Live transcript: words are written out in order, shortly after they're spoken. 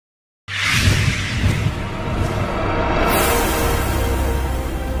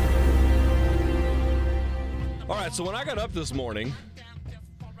right, so when I got up this morning,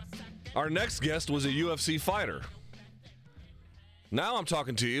 our next guest was a UFC fighter. Now I'm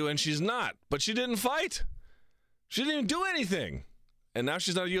talking to you, and she's not, but she didn't fight. She didn't do anything. And now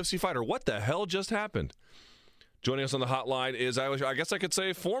she's not a UFC fighter. What the hell just happened? Joining us on the hotline is, I guess I could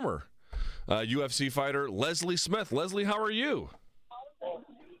say, former UFC fighter Leslie Smith. Leslie, how are you?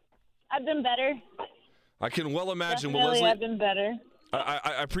 I've been better. I can well imagine. Definitely, well, Leslie, I've been better.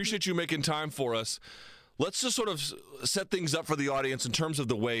 I appreciate you making time for us. Let's just sort of set things up for the audience in terms of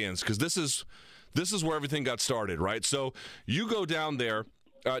the weigh-ins, because this is where everything got started, right? So you go down there.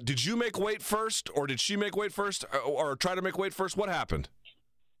 Did you make weight first, or did she make weight first, or try to make weight first? What happened?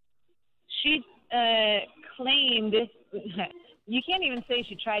 She claimed, you can't even say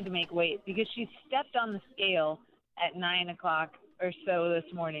she tried to make weight, because she stepped on the scale at 9 o'clock or so this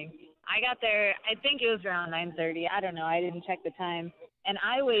morning. I got there, I think it was around 9:30. I don't know. I didn't check the time. And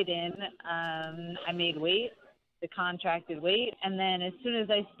I weighed in. I made weight, the contracted weight. And then as soon as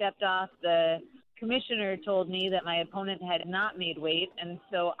I stepped off, the commissioner told me that my opponent had not made weight. And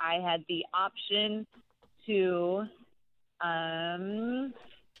so I had the option to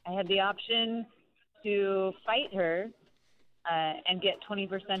fight her and get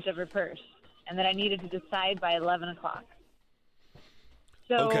 20% of her purse. And that I needed to decide by 11 o'clock.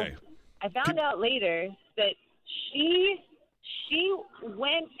 So okay. I found out later that she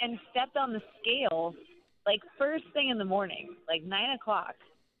went and stepped on the scale like first thing in the morning, like 9 o'clock.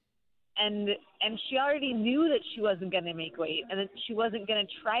 And she already knew that she wasn't going to make weight and that she wasn't going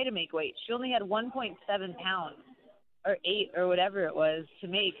to try to make weight. She only had 1.7 pounds or 8 or whatever it was to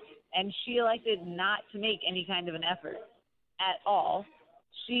make. And she elected not to make any kind of an effort at all.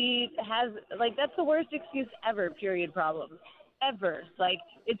 She has, like, that's the worst excuse ever, period problems. Ever. Like,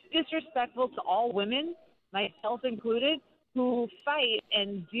 it's disrespectful to all women, myself included, who fight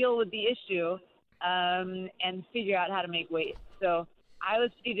and deal with the issue and figure out how to make weight. So I was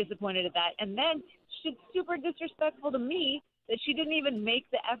pretty disappointed at that. And then she's super disrespectful to me that she didn't even make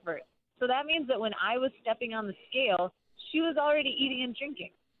the effort. So that means that when I was stepping on the scale, she was already eating and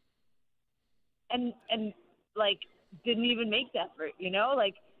drinking. And like, didn't even make the effort, you know?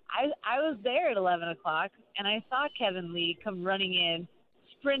 Like, I was there at 11 o'clock, and I saw Kevin Lee come running in,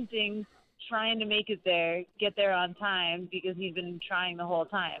 sprinting, trying to make it there, get there on time, because he'd been trying the whole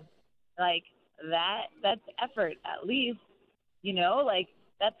time. Like, that's effort, at least, you know? Like,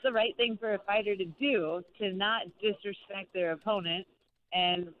 that's the right thing for a fighter to do, to not disrespect their opponent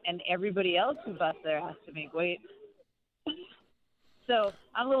and everybody else who busts their ass to make weight. So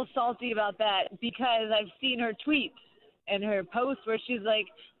I'm a little salty about that, because I've seen her tweets and her posts where she's like,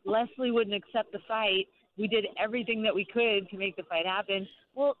 Leslie wouldn't accept the fight. We did everything that we could to make the fight happen.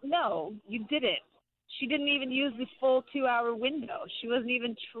 Well, no, you didn't. She didn't even use the full 2-hour window. She wasn't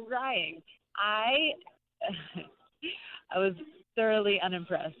even trying. I was thoroughly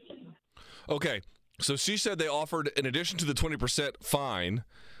unimpressed. Okay. So she said they offered, in addition to the 20% fine,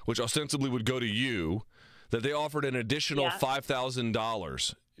 which ostensibly would go to you, that they offered an additional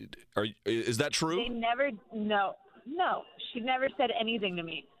 $5,000. Is that true? They never, no, she never said anything to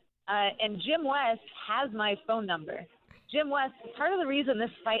me. And Jim West has my phone number. Jim West, part of the reason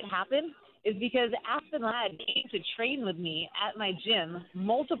this fight happened is because Aspen Ladd came to train with me at my gym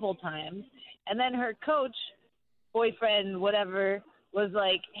multiple times. And then her coach, boyfriend, whatever, was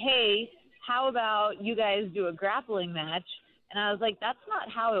like, hey, how about you guys do a grappling match? And I was like, that's not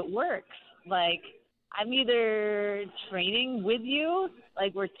how it works. Like, I'm either training with you,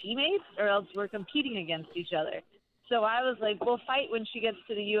 like we're teammates, or else we're competing against each other. So I was like, we'll fight when she gets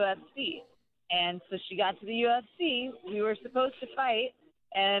to the UFC. And so she got to the UFC. We were supposed to fight.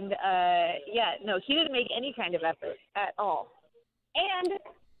 And, he didn't make any kind of effort at all. And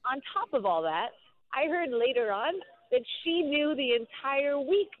on top of all that, I heard later on that she knew the entire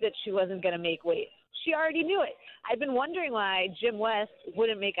week that she wasn't going to make weight. She already knew it. I've been wondering why Jim West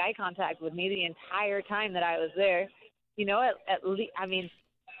wouldn't make eye contact with me the entire time that I was there. You know, at least, I mean,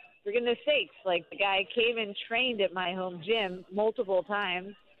 for goodness sakes, like, the guy came and trained at my home gym multiple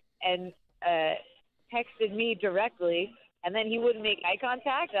times and texted me directly, and then he wouldn't make eye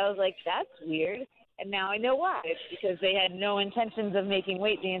contact. I was like, that's weird. And now I know why. It's because they had no intentions of making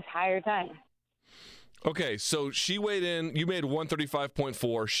weight the entire time. Okay, so she weighed in, you made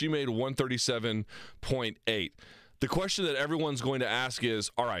 135.4, she made 137.8. The question that everyone's going to ask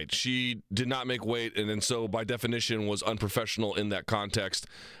is, all right, she did not make weight, and then so by definition was unprofessional in that context,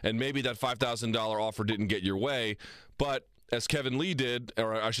 and maybe that $5,000 offer didn't get your way, but as Kevin Lee did,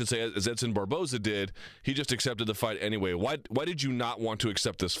 or I should say as Edson Barboza did, he just accepted the fight anyway. Why did you not want to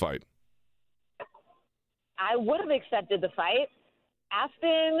accept this fight? I would have accepted the fight.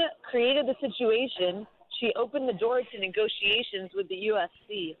 Aspen created the situation. she opened the door to negotiations with the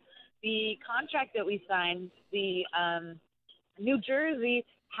UFC. The contract that we signed, the New Jersey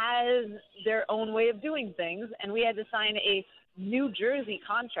has their own way of doing things, and we had to sign a New Jersey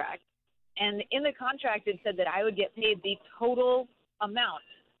contract. And in the contract, it said that I would get paid the total amount.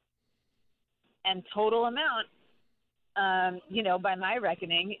 And total amount, by my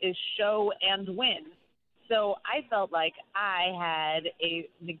reckoning, is show and win. So I felt like I had a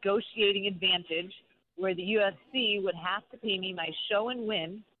negotiating advantage where the UFC would have to pay me my show and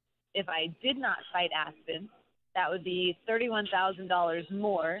win. If I did not fight Aspen, that would be $31,000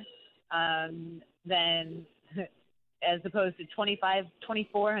 more than as opposed to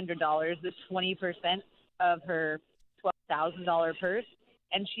 $2,400, the 20% of her $12,000 purse.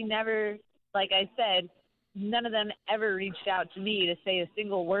 And she never, like I said, none of them ever reached out to me to say a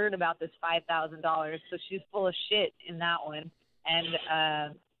single word about this $5,000. So she's full of shit in that one. And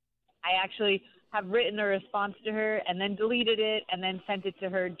I actually have written a response to her and then deleted it and then sent it to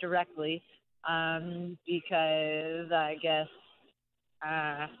her directly because I guess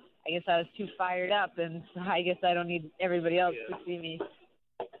I was too fired up, and I guess I don't need everybody else to see me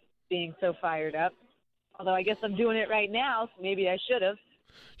being so fired up. Although I guess I'm doing it right now, so maybe I should have.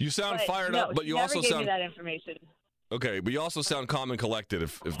 You sound fired up, but you also never gave me that information. Okay, but you also sound calm and collected,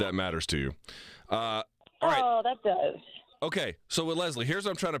 if that matters to you. All right. Oh, that does. Okay, so with Leslie, here's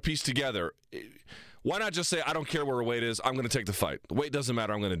what I'm trying to piece together. Why not just say, I don't care where her weight is, I'm going to take the fight. The weight doesn't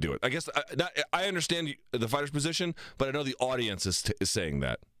matter, I'm going to do it. I guess I understand the fighter's position, but I know the audience is saying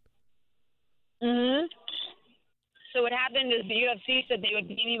that. Mm-hmm. So what happened is the UFC said they would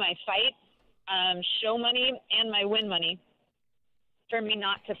pay me my fight, show money, and my win money for me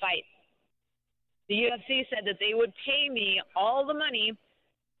not to fight. The UFC said that they would pay me all the money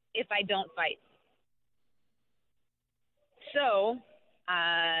if I don't fight. So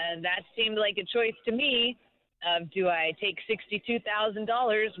that seemed like a choice to me of, do I take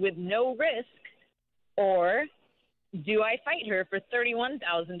 $62,000 with no risk, or do I fight her for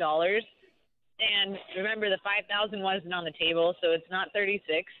 $31,000? And remember, the $5,000 wasn't on the table, so it's not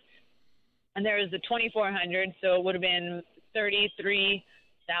 $36,000. And there was the $2,400, so it would have been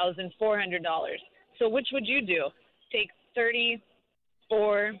 $33,400. So which would you do? Take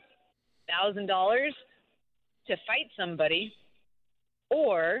 $34,000 to fight somebody,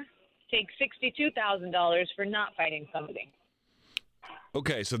 or take $62,000 for not fighting somebody?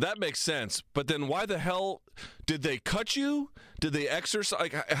 Okay, so that makes sense. But then why the hell did they cut you? Did they exercise?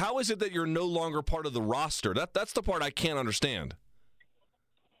 Like, how is it that you're no longer part of the roster? That's the part I can't understand.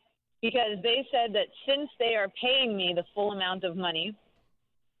 Because they said that since they are paying me the full amount of money,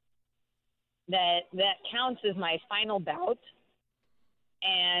 that counts as my final bout,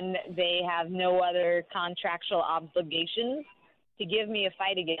 and they have no other contractual obligations to give me a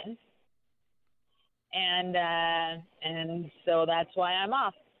fight again. And so that's why I'm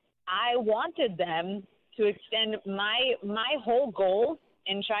off. I wanted them to extend my whole goal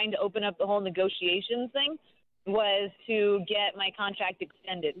in trying to open up the whole negotiations thing was to get my contract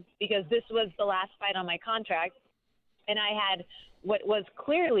extended, because this was the last fight on my contract, and I had what was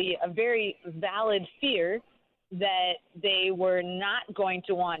clearly a very valid fear that they were not going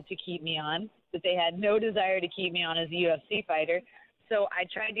to want to keep me on, that they had no desire to keep me on as a UFC fighter. So I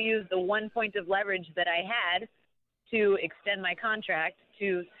tried to use the one point of leverage that I had to extend my contract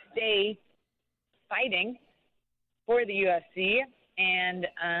to stay fighting for the UFC, and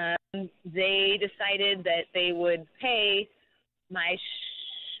they decided that they would pay my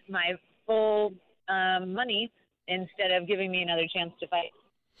full money instead of giving me another chance to fight.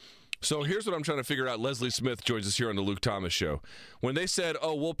 So here's what I'm trying to figure out. Leslie Smith joins us here on the Luke Thomas Show. When they said,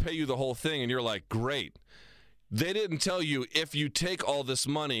 oh, we'll pay you the whole thing, and you're like, great. They didn't tell you, if you take all this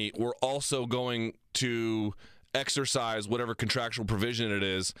money, we're also going to exercise whatever contractual provision it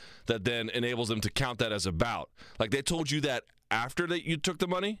is that then enables them to count that as a bout. Like, they told you that after that you took the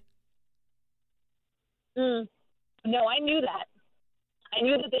money? No, I knew that. I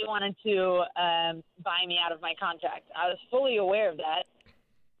knew that they wanted to buy me out of my contract. I was fully aware of that.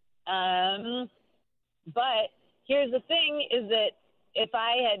 But here's the thing, is that if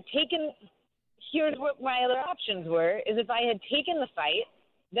I had taken... Here's what my other options were, is if I had taken the fight,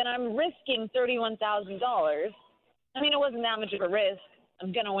 then I'm risking $31,000. I mean, it wasn't that much of a risk.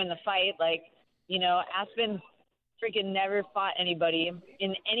 I'm going to win the fight. Like, Aspen freaking never fought anybody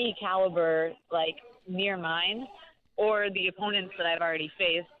in any caliber, like, near mine or the opponents that I've already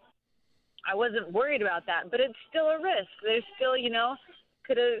faced. I wasn't worried about that, but it's still a risk. There's still,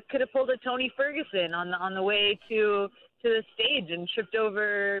 could have pulled a Tony Ferguson on the way to the stage and tripped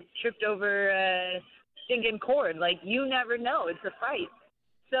over a stinking cord. Like, you never know. It's a fight.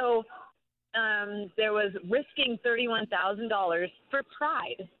 So there was risking $31,000 for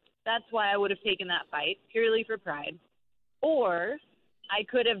pride. That's why I would have taken that fight, purely for pride. Or I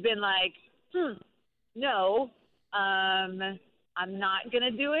could have been like, no, I'm not going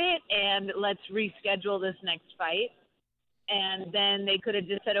to do it, and let's reschedule this next fight. And then they could have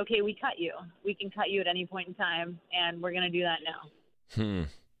just said, okay, we cut you. We can cut you at any point in time, and we're going to do that now.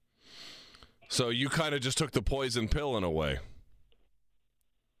 So you kind of just took the poison pill in a way.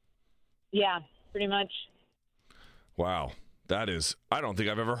 Yeah, pretty much. Wow. That is, I don't think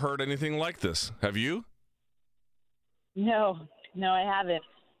I've ever heard anything like this. Have you? No, I haven't.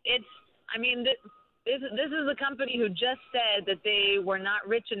 This is a company who just said that they were not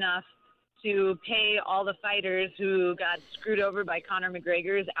rich enough to pay all the fighters who got screwed over by Conor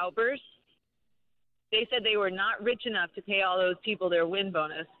McGregor's outburst. They said they were not rich enough to pay all those people their win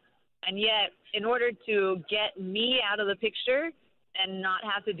bonus. And yet, in order to get me out of the picture and not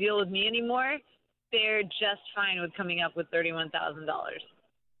have to deal with me anymore, they're just fine with coming up with $31,000.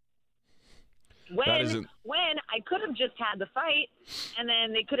 When I could have just had the fight, and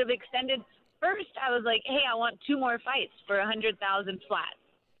then they could have extended. First, I was like, hey, I want 2 more fights for $100,000 flat.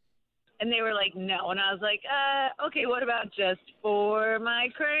 And they were like, no. And I was like, okay, what about just for my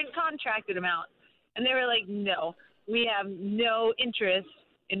current contracted amount? And they were like, no, we have no interest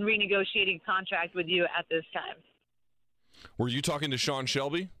in renegotiating contract with you at this time. Were you talking to Sean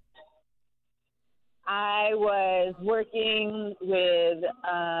Shelby? I was working with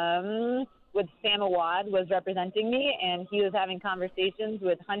Sam Awad was representing me, and he was having conversations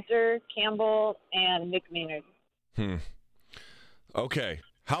with Hunter, Campbell, and Nick Maynard. Okay.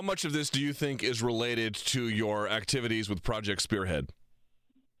 How much of this do you think is related to your activities with Project Spearhead?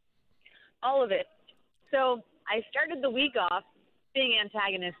 All of it. So I started the week off being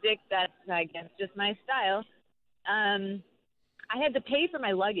antagonistic. That's, I guess, just my style. I had to pay for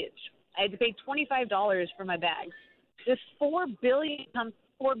my luggage. I had to pay $25 for my bags. This $4 billion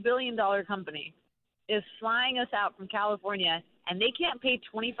company is flying us out from California, and they can't pay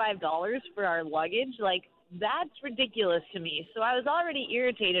 $25 for our luggage. Like, that's ridiculous to me. So I was already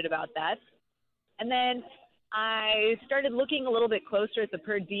irritated about that. And then I started looking a little bit closer at the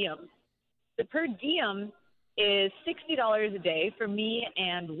per diem. The per diem is $60 a day for me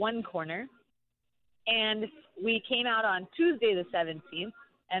and one corner. And we came out on Tuesday the 17th,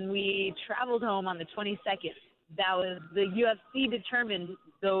 and we traveled home on the 22nd. That was the UFC determined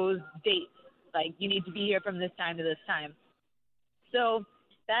those dates. Like, you need to be here from this time to this time. So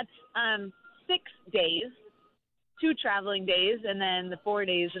that's 6 days, 2 traveling days, and then the 4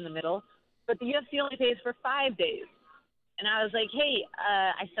 days in the middle. But the UFC only pays for 5 days. And I was like, hey,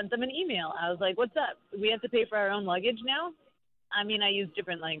 I sent them an email. I was like, what's up? We have to pay for our own luggage now? I mean, I used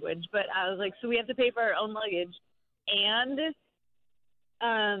different language, but I was like, so we have to pay for our own luggage. And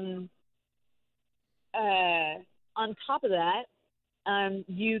on top of that,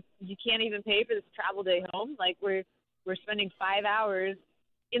 you can't even pay for this travel day home. Like, we're spending 5 hours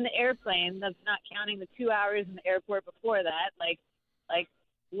in the airplane. That's not counting the 2 hours in the airport before that. Like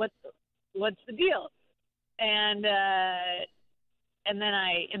what's the deal? And then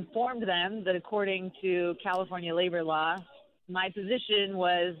I informed them that according to California labor law, my position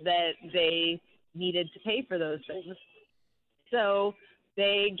was that they needed to pay for those things. So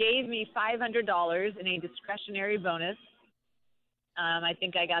they gave me $500 in a discretionary bonus. I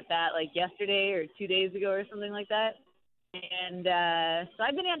think I got that like yesterday or 2 days ago or something like that. And so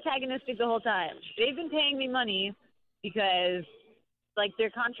I've been antagonistic the whole time. They've been paying me money because, like, their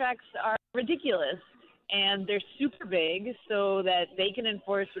contracts are ridiculous and they're super big so that they can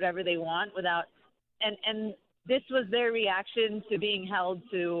enforce whatever they want without – and this was their reaction to being held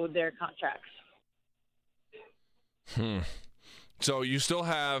to their contracts. So you still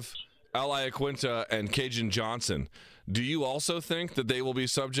have Al Iaquinta and Cajun Johnson. Do you also think that they will be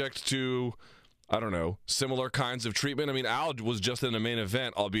subject to, I don't know, similar kinds of treatment? I mean, Al was just in the main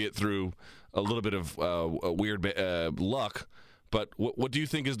event, albeit through a little bit of weird luck. But what do you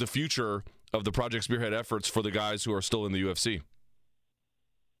think is the future of the Project Spearhead efforts for the guys who are still in the UFC?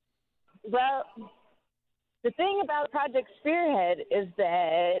 Well, the thing about Project Spearhead is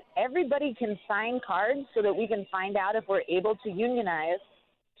that everybody can sign cards so that we can find out if we're able to unionize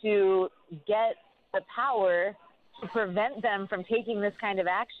to get the power to prevent them from taking this kind of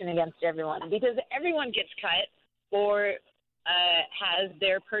action against everyone. Because everyone gets cut or has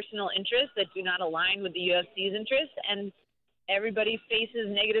their personal interests that do not align with the UFC's interests, and everybody faces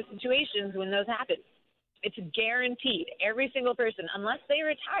negative situations when those happen. It's guaranteed. Every single person, unless they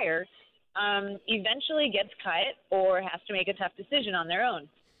retire, eventually gets cut or has to make a tough decision on their own.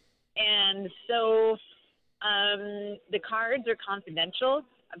 And so the cards are confidential.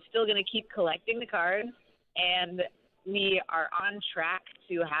 I'm still going to keep collecting the cards, and we are on track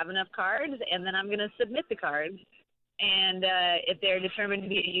to have enough cards, and then I'm going to submit the cards. And if they're determined to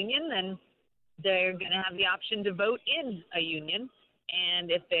be a union, then they're going to have the option to vote in a union.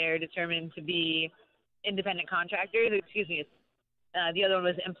 And if they're determined to be independent contractors, the other one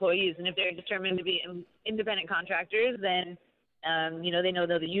was employees. And if they're determined to be independent contractors, then, they know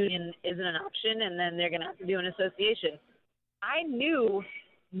that the union isn't an option, and then they're going to have to do an association. I knew,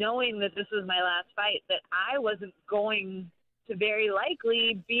 knowing that this was my last fight, that I wasn't going to very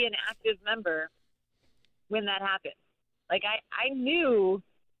likely be an active member when that happened. Like, I knew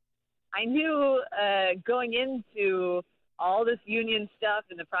going into all this union stuff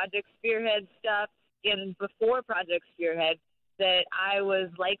and the Project Spearhead stuff, and before Project Spearhead, that I was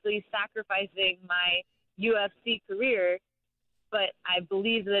likely sacrificing my UFC career, but I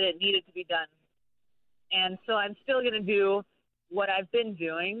believed that it needed to be done. And so I'm still going to do what I've been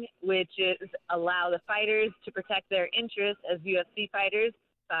doing, which is allow the fighters to protect their interests as UFC fighters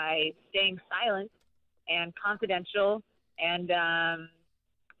by staying silent and confidential, and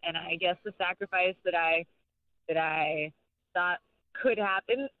I guess the sacrifice that I thought could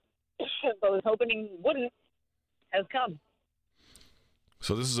happen, but was hoping wouldn't, has come.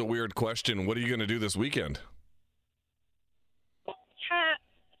 So this is a weird question. What are you going to do this weekend?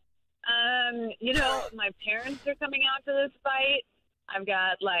 My parents are coming out to this fight. I've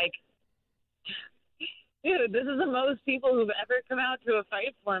got, dude, this is the most people who've ever come out to a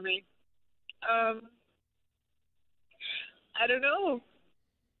fight for me. I don't know.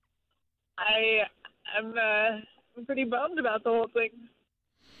 I'm pretty bummed about the whole thing.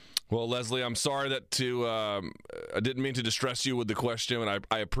 Well, Leslie, I'm sorry I didn't mean to distress you with the question, and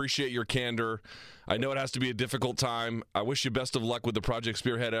I appreciate your candor. I know it has to be a difficult time. I wish you best of luck with the Project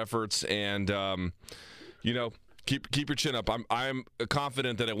Spearhead efforts, and keep your chin up. I'm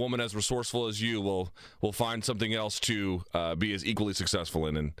confident that a woman as resourceful as you will find something else to be as equally successful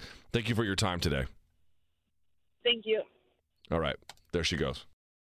in. And thank you for your time today. Thank you. All right, there she goes.